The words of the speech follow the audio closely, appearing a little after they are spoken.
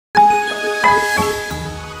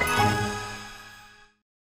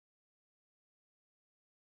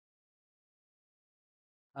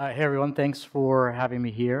Hey everyone, thanks for having me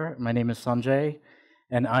here. My name is Sanjay,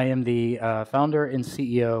 and I am the founder and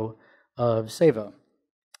CEO of Seva.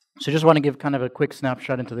 So just want to give kind of a quick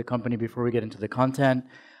snapshot into the company before we get into the content.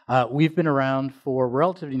 We've been around we're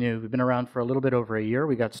relatively new. We've been around for a little bit over a year.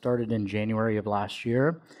 We got started in January of last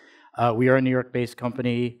year. We are a New York-based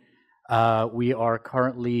company. We are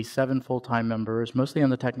currently 7 full-time members, mostly on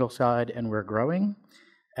the technical side, and we're growing.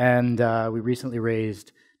 And we recently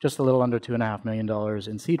raised just a little under $2.5 million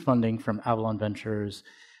in seed funding from Avalon Ventures,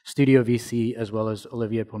 Studio VC, as well as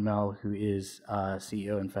Olivier Pomel, who is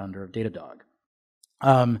CEO and founder of Datadog.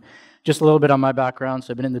 Just a little bit on my background. So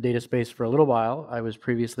I've been in the data space for a little while. I was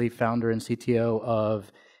previously founder and CTO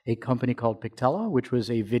of a company called Pictella, which was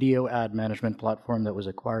a video ad management platform that was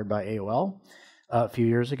acquired by AOL a few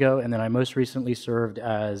years ago. And then I most recently served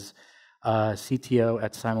as CTO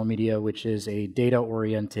at Simulmedia, which is a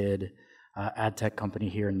data-oriented ad tech company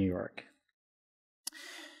here in New York.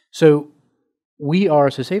 So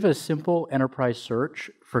Seva is simple enterprise search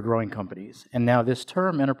for growing companies. And now this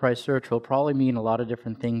term enterprise search will probably mean a lot of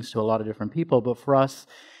different things to a lot of different people, but for us,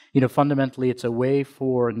 fundamentally it's a way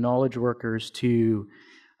for knowledge workers to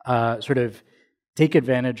sort of take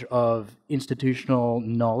advantage of institutional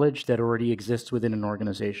knowledge that already exists within an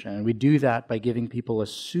organization. And we do that by giving people a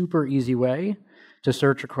super easy way to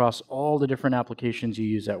search across all the different applications you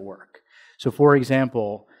use at work. So for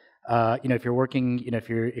example, if you're working, if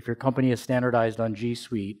your company is standardized on G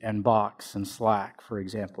Suite and Box and Slack, for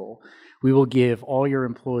example, we will give all your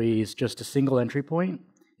employees just a single entry point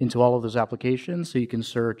into all of those applications so you can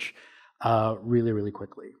search really, really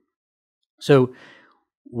quickly. So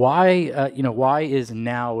why is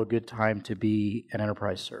now a good time to be an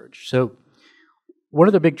enterprise search? So one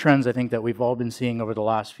of the big trends I think that we've all been seeing over the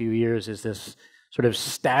last few years is this sort of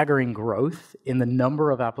staggering growth in the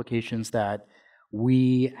number of applications that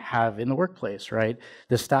we have in the workplace, right?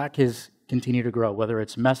 The stack has continued to grow, whether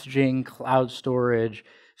it's messaging, cloud storage,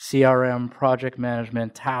 CRM, project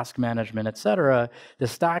management, task management, et cetera. The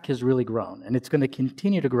stack has really grown, and it's going to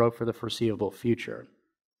continue to grow for the foreseeable future.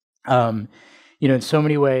 In so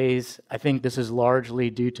many ways, I think this is largely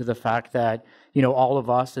due to the fact that, all of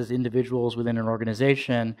us as individuals within an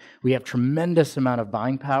organization, we have tremendous amount of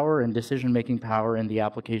buying power and decision-making power in the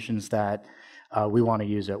applications that we want to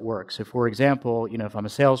use at work. So for example, if I'm a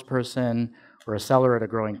salesperson or a seller at a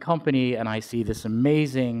growing company and I see this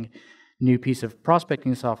amazing new piece of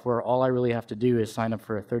prospecting software, all I really have to do is sign up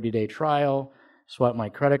for a 30-day trial, swipe my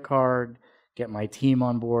credit card, get my team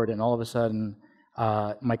on board, and all of a sudden,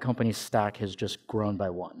 my company's stack has just grown by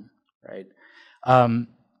 1, right?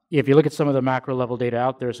 If you look at some of the macro level data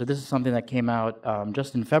out there, so this is something that came out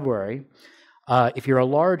just in February. If you're a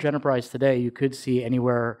large enterprise today, you could see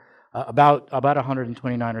anywhere about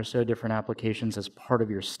 129 or so different applications as part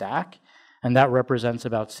of your stack, and that represents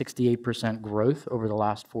about 68% growth over the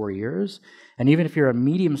last 4 years. And even if you're a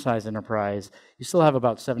medium-sized enterprise, you still have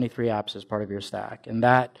about 73 apps as part of your stack, and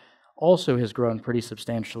that also has grown pretty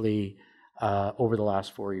substantially over the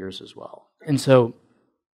last 4 years as well. And so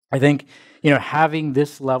I think, having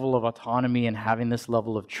this level of autonomy and having this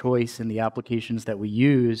level of choice in the applications that we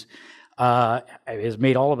use has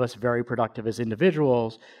made all of us very productive as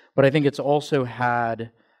individuals, but I think it's also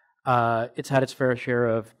had its fair share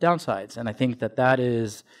of downsides. And I think that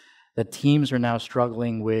is that teams are now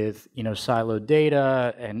struggling with siloed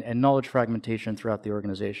data and knowledge fragmentation throughout the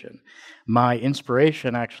organization. My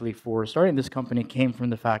inspiration actually for starting this company came from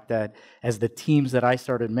the fact that as the teams that I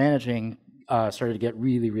started managing started to get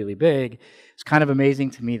really, really big, it's kind of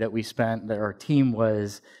amazing to me that our team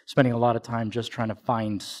was spending a lot of time just trying to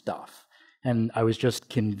find stuff. And I was just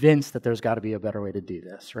convinced that there's got to be a better way to do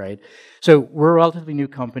this, right? So we're a relatively new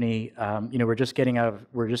company. We're just getting out.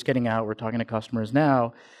 We're talking to customers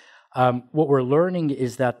now. What we're learning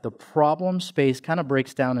is that the problem space kind of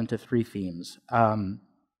breaks down into 3 themes.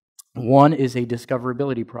 One is a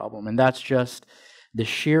discoverability problem, and that's just the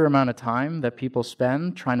sheer amount of time that people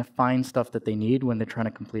spend trying to find stuff that they need when they're trying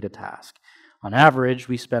to complete a task. On average,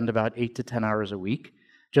 we spend about 8 to 10 hours a week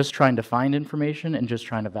just trying to find information and just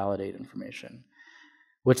trying to validate information.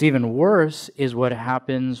 What's even worse is what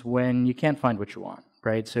happens when you can't find what you want,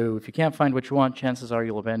 right? So if you can't find what you want, chances are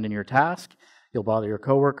you'll abandon your task, you'll bother your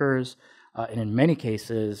coworkers, and in many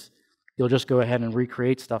cases, you'll just go ahead and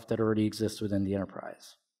recreate stuff that already exists within the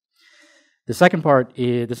enterprise. The second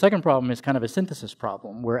problem is kind of a synthesis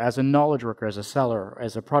problem, where as a knowledge worker, as a seller,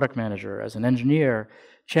 as a product manager, as an engineer,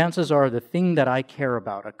 chances are the thing that I care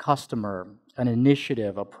about, a customer, an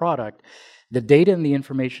initiative, a product, the data and the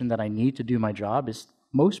information that I need to do my job is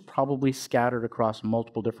most probably scattered across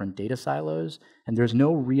multiple different data silos, and there's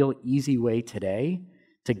no real easy way today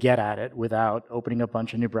to get at it without opening a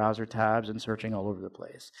bunch of new browser tabs and searching all over the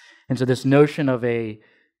place. And so this notion of a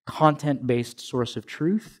content-based source of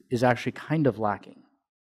truth is actually kind of lacking.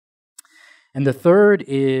 And the third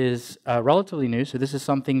is relatively new. So this is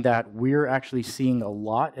something that we're actually seeing a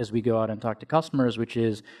lot as we go out and talk to customers, which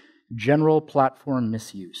is general platform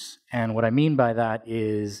misuse. And what I mean by that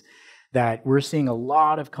is that we're seeing a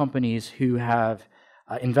lot of companies who have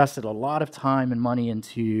invested a lot of time and money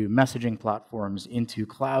into messaging platforms, into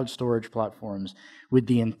cloud storage platforms, with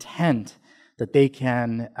the intent that they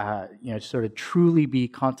can sort of truly be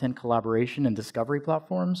content collaboration and discovery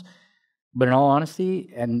platforms. But in all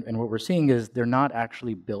honesty, and what we're seeing is they're not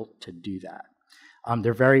actually built to do that.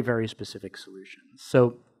 They're very, very specific solutions.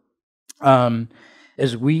 So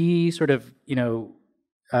as we sort of,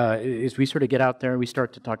 as we sort of get out there and we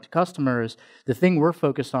start to talk to customers, the thing we're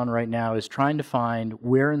focused on right now is trying to find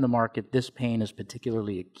where in the market this pain is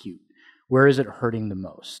particularly acute. Where is it hurting the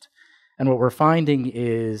most? And what we're finding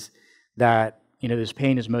is that this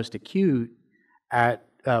pain is most acute at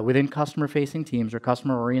within customer-facing teams or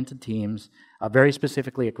customer-oriented teams, very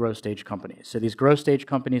specifically at growth stage companies. So these growth stage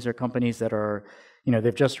companies are companies that are,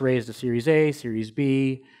 they've just raised a Series A, Series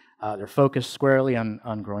B. They're focused squarely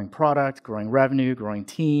on growing product, growing revenue, growing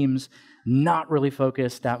teams, not really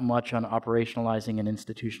focused that much on operationalizing and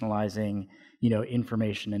institutionalizing,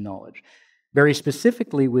 information and knowledge. Very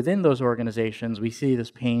specifically within those organizations, we see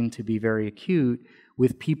this pain to be very acute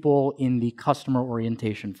with people in the customer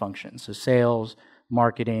orientation function. So sales,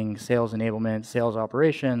 marketing, sales enablement, sales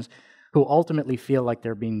operations, who ultimately feel like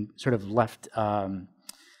they're being sort of left to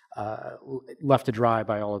dry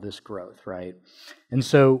by all of this growth, right? And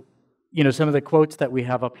so, some of the quotes that we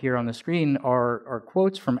have up here on the screen are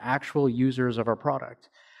quotes from actual users of our product.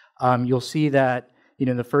 You'll see that,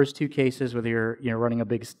 in the first two cases, whether you're running a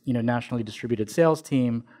big, nationally distributed sales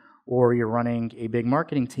team or you're running a big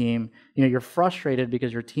marketing team, you're frustrated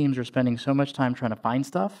because your teams are spending so much time trying to find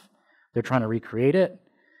stuff. They're trying to recreate it.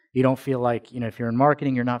 You don't feel like, if you're in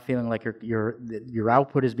marketing, you're not feeling like your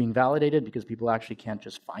output is being validated because people actually can't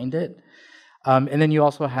just find it. And then you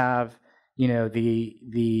also have,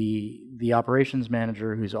 the operations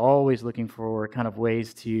manager who's always looking for kind of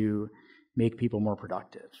ways to make people more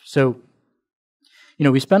productive. So,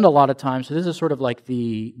 we spend a lot of time. So this is sort of like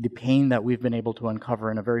the pain that we've been able to uncover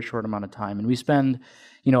in a very short amount of time. And we spend,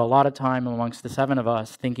 a lot of time amongst the 7 of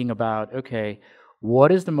us thinking about, okay,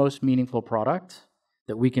 what is the most meaningful product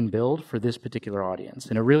that we can build for this particular audience?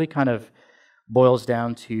 And it really kind of boils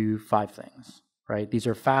down to 5 things, right? These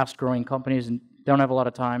are fast-growing companies and don't have a lot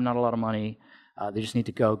of time, not a lot of money. They just need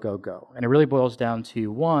to go, go, go. And it really boils down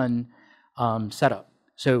to 1, setup.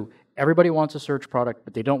 So everybody wants a search product,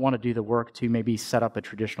 but they don't want to do the work to maybe set up a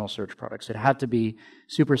traditional search product. So it had to be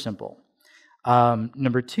super simple.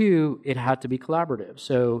 Number 2, it had to be collaborative.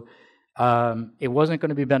 So it wasn't going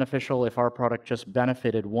to be beneficial if our product just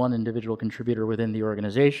benefited one individual contributor within the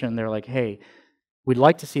organization. They're like, hey, we'd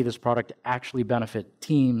like to see this product actually benefit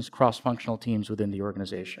teams, cross-functional teams within the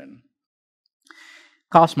organization.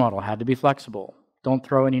 Cost model had to be flexible. Don't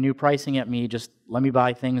throw any new pricing at me. Just let me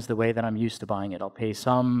buy things the way that I'm used to buying it. I'll pay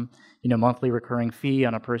some, monthly recurring fee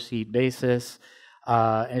on a per-seat basis,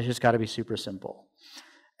 and it's just got to be super simple.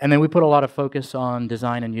 And then we put a lot of focus on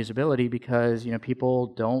design and usability because, people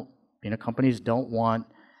don't, companies don't want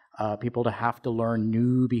people to have to learn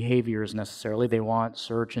new behaviors necessarily. They want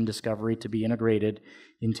search and discovery to be integrated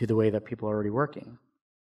into the way that people are already working.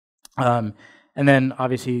 And then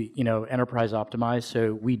obviously, enterprise optimized.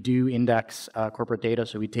 So we do index corporate data.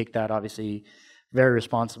 So we take that obviously very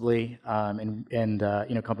responsibly. And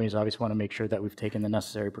companies obviously want to make sure that we've taken the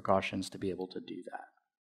necessary precautions to be able to do that.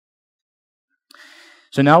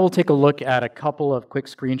 So now we'll take a look at a couple of quick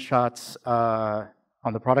screenshots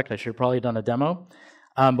on the product. I should have probably done a demo.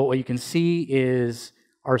 But what you can see is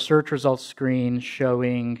our search results screen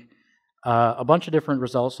showing a bunch of different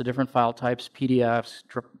results, so different file types, PDFs,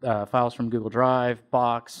 files from Google Drive,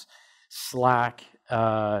 Box, Slack,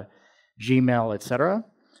 Gmail, etc.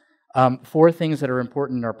 4 things that are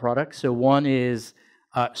important in our product. So one is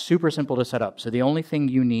super simple to set up. So the only thing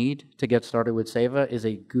you need to get started with Seva is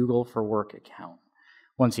a Google for Work account.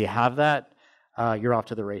 Once you have that, you're off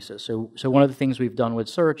to the races. So one of the things we've done with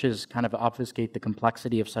search is kind of obfuscate the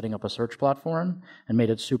complexity of setting up a search platform and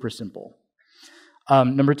made it super simple.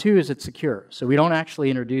 Number 2 is it's secure. So we don't actually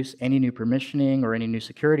introduce any new permissioning or any new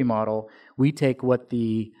security model. We take what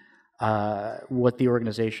the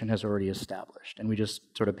organization has already established, and we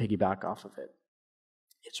just sort of piggyback off of it.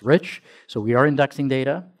 It's rich, so we are indexing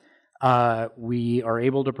data. We are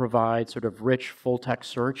able to provide sort of rich full-text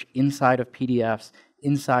search inside of PDFs,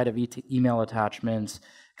 inside of email attachments,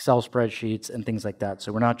 Excel spreadsheets, and things like that.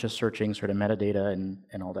 So we're not just searching sort of metadata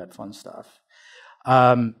and all that fun stuff.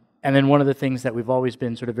 And then one of the things that we've always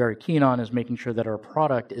been sort of very keen on is making sure that our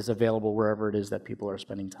product is available wherever it is that people are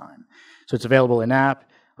spending time. So it's available in app,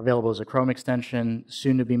 available as a Chrome extension,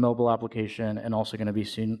 soon to be mobile application, and also going to be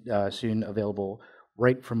soon available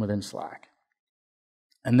right from within Slack.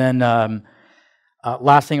 And then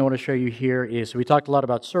last thing I want to show you here is, so we talked a lot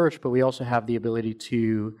about search, but we also have the ability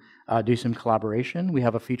to do some collaboration. We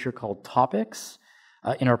have a feature called Topics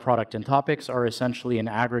in our product, and Topics are essentially an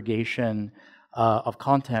aggregation of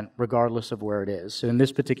content regardless of where it is. So in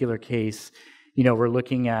this particular case, we're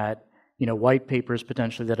looking at white papers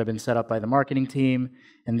potentially that have been set up by the marketing team.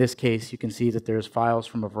 In this case, you can see that there's files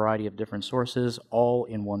from a variety of different sources all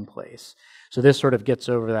in one place. So this sort of gets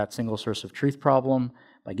over that single source of truth problem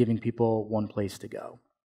by giving people one place to go.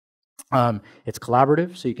 It's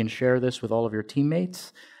collaborative, so you can share this with all of your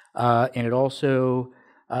teammates. And it also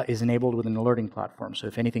is enabled with an alerting platform. So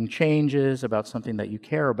if anything changes about something that you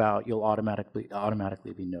care about, you'll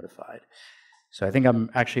automatically be notified. So I think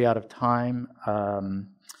I'm actually out of time.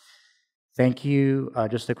 Thank you.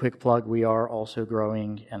 Just a quick plug, we are also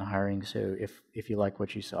growing and hiring, so if you like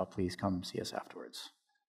what you saw, please come see us afterwards.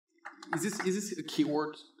 Is this a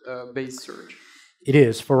keyword-based search? It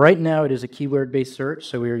is. For right now, it is a keyword-based search,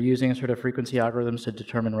 so we are using sort of frequency algorithms to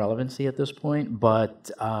determine relevancy at this point,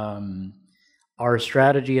 but our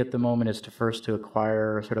strategy at the moment is to first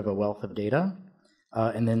acquire sort of a wealth of data,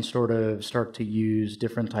 and then sort of start to use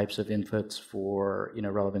different types of inputs for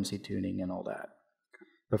relevancy tuning and all that.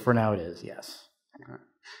 But for now, it is, yes. Okay.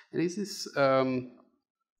 And is this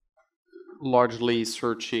largely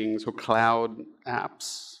searching cloud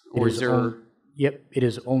apps, or is there? Yep, it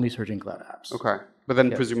is only searching cloud apps. Okay, but then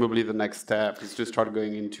presumably the next step is to start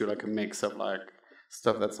going into a mix of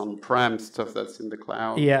stuff that's on-prem, stuff that's in the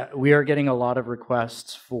cloud. Yeah, we are getting a lot of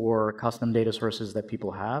requests for custom data sources that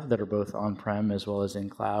people have that are both on-prem as well as in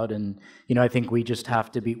cloud. And I think we just have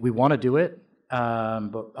to we want to do it,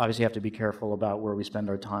 but obviously have to be careful about where we spend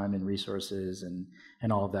our time and resources and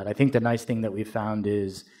all of that. I think the nice thing that we found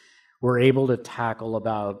is we're able to tackle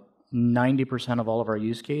about 90% of all of our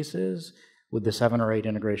use cases with the 7 or 8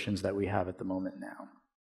 integrations that we have at the moment now.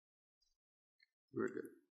 Very good.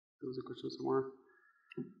 There was a question somewhere.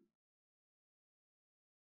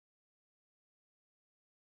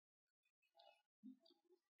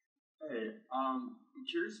 Hey, I'm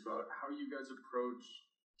curious about how you guys approach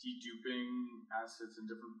deduping assets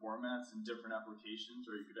in different formats and different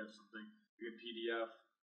applications, or you could have something like a PDF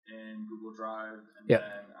in Google Drive and then,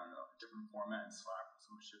 I don't know, a different format in Slack when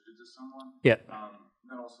someone shipped it to someone. Yeah. And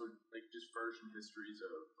then also just version histories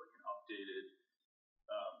of an updated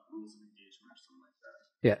rules of engagement or something like that.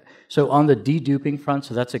 Yeah. So on the deduping front,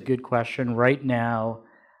 so that's a good question. Right now,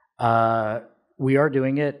 we are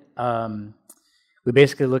doing it. We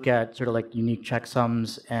basically look at sort of unique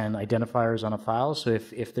checksums and identifiers on a file. So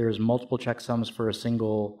if there's multiple checksums for a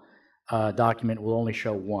single document, we'll only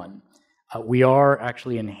show one. We are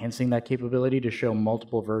actually enhancing that capability to show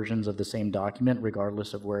multiple versions of the same document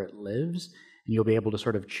regardless of where it lives, and you'll be able to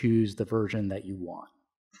sort of choose the version that you want.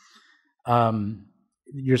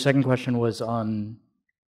 Your second question was on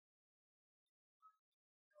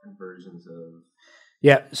versions of.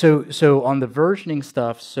 Yeah, so on the versioning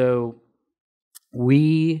stuff, so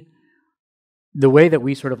the way that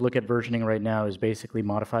we sort of look at versioning right now is basically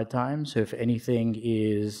modified time. So if anything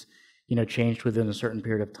is changed within a certain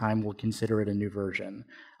period of time, we'll consider it a new version.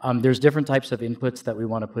 There's different types of inputs that we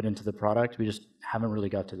want to put into the product. We just haven't really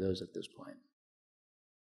got to those at this point.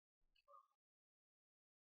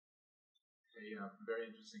 Very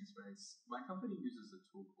interesting space. My company uses a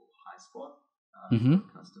tool called HighSpot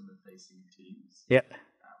for customer-facing teams. Yeah.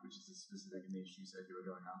 Which is a specific niche you said you were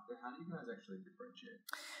going after. How do you guys actually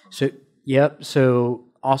differentiate? So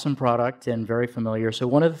awesome product and very familiar. So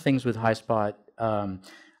one of the things with HighSpot,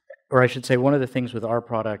 or I should say one of the things with our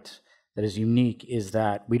product that is unique is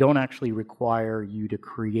that we don't actually require you to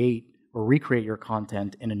create or recreate your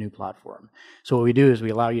content in a new platform. So what we do is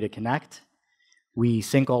we allow you to connect, we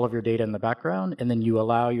sync all of your data in the background, and then you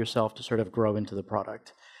allow yourself to sort of grow into the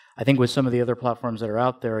product. I think with some of the other platforms that are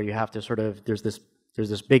out there, you have to sort of, there's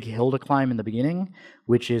this big hill to climb in the beginning,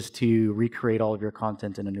 which is to recreate all of your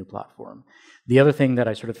content in a new platform. The other thing that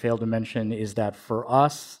I sort of failed to mention is that for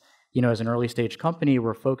us, as an early stage company,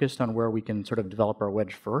 we're focused on where we can sort of develop our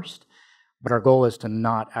wedge first, but our goal is to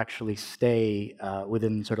not actually stay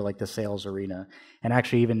within sort of the sales arena. And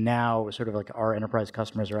actually even now, sort of our enterprise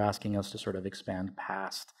customers are asking us to sort of expand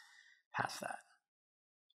past that.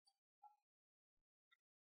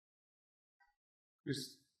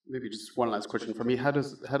 Just maybe just one last question for me. How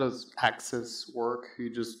does access work? You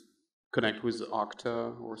just connect with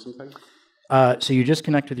Okta or something? So you just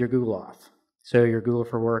connect with your Google Auth. So your Google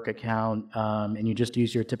for Work account, and you just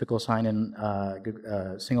use your typical sign-in,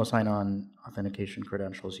 single sign-on authentication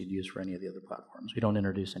credentials you'd use for any of the other platforms. We don't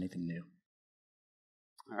introduce anything new.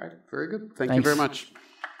 All right, very good. Thank you very much.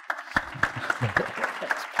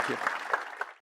 Thank you.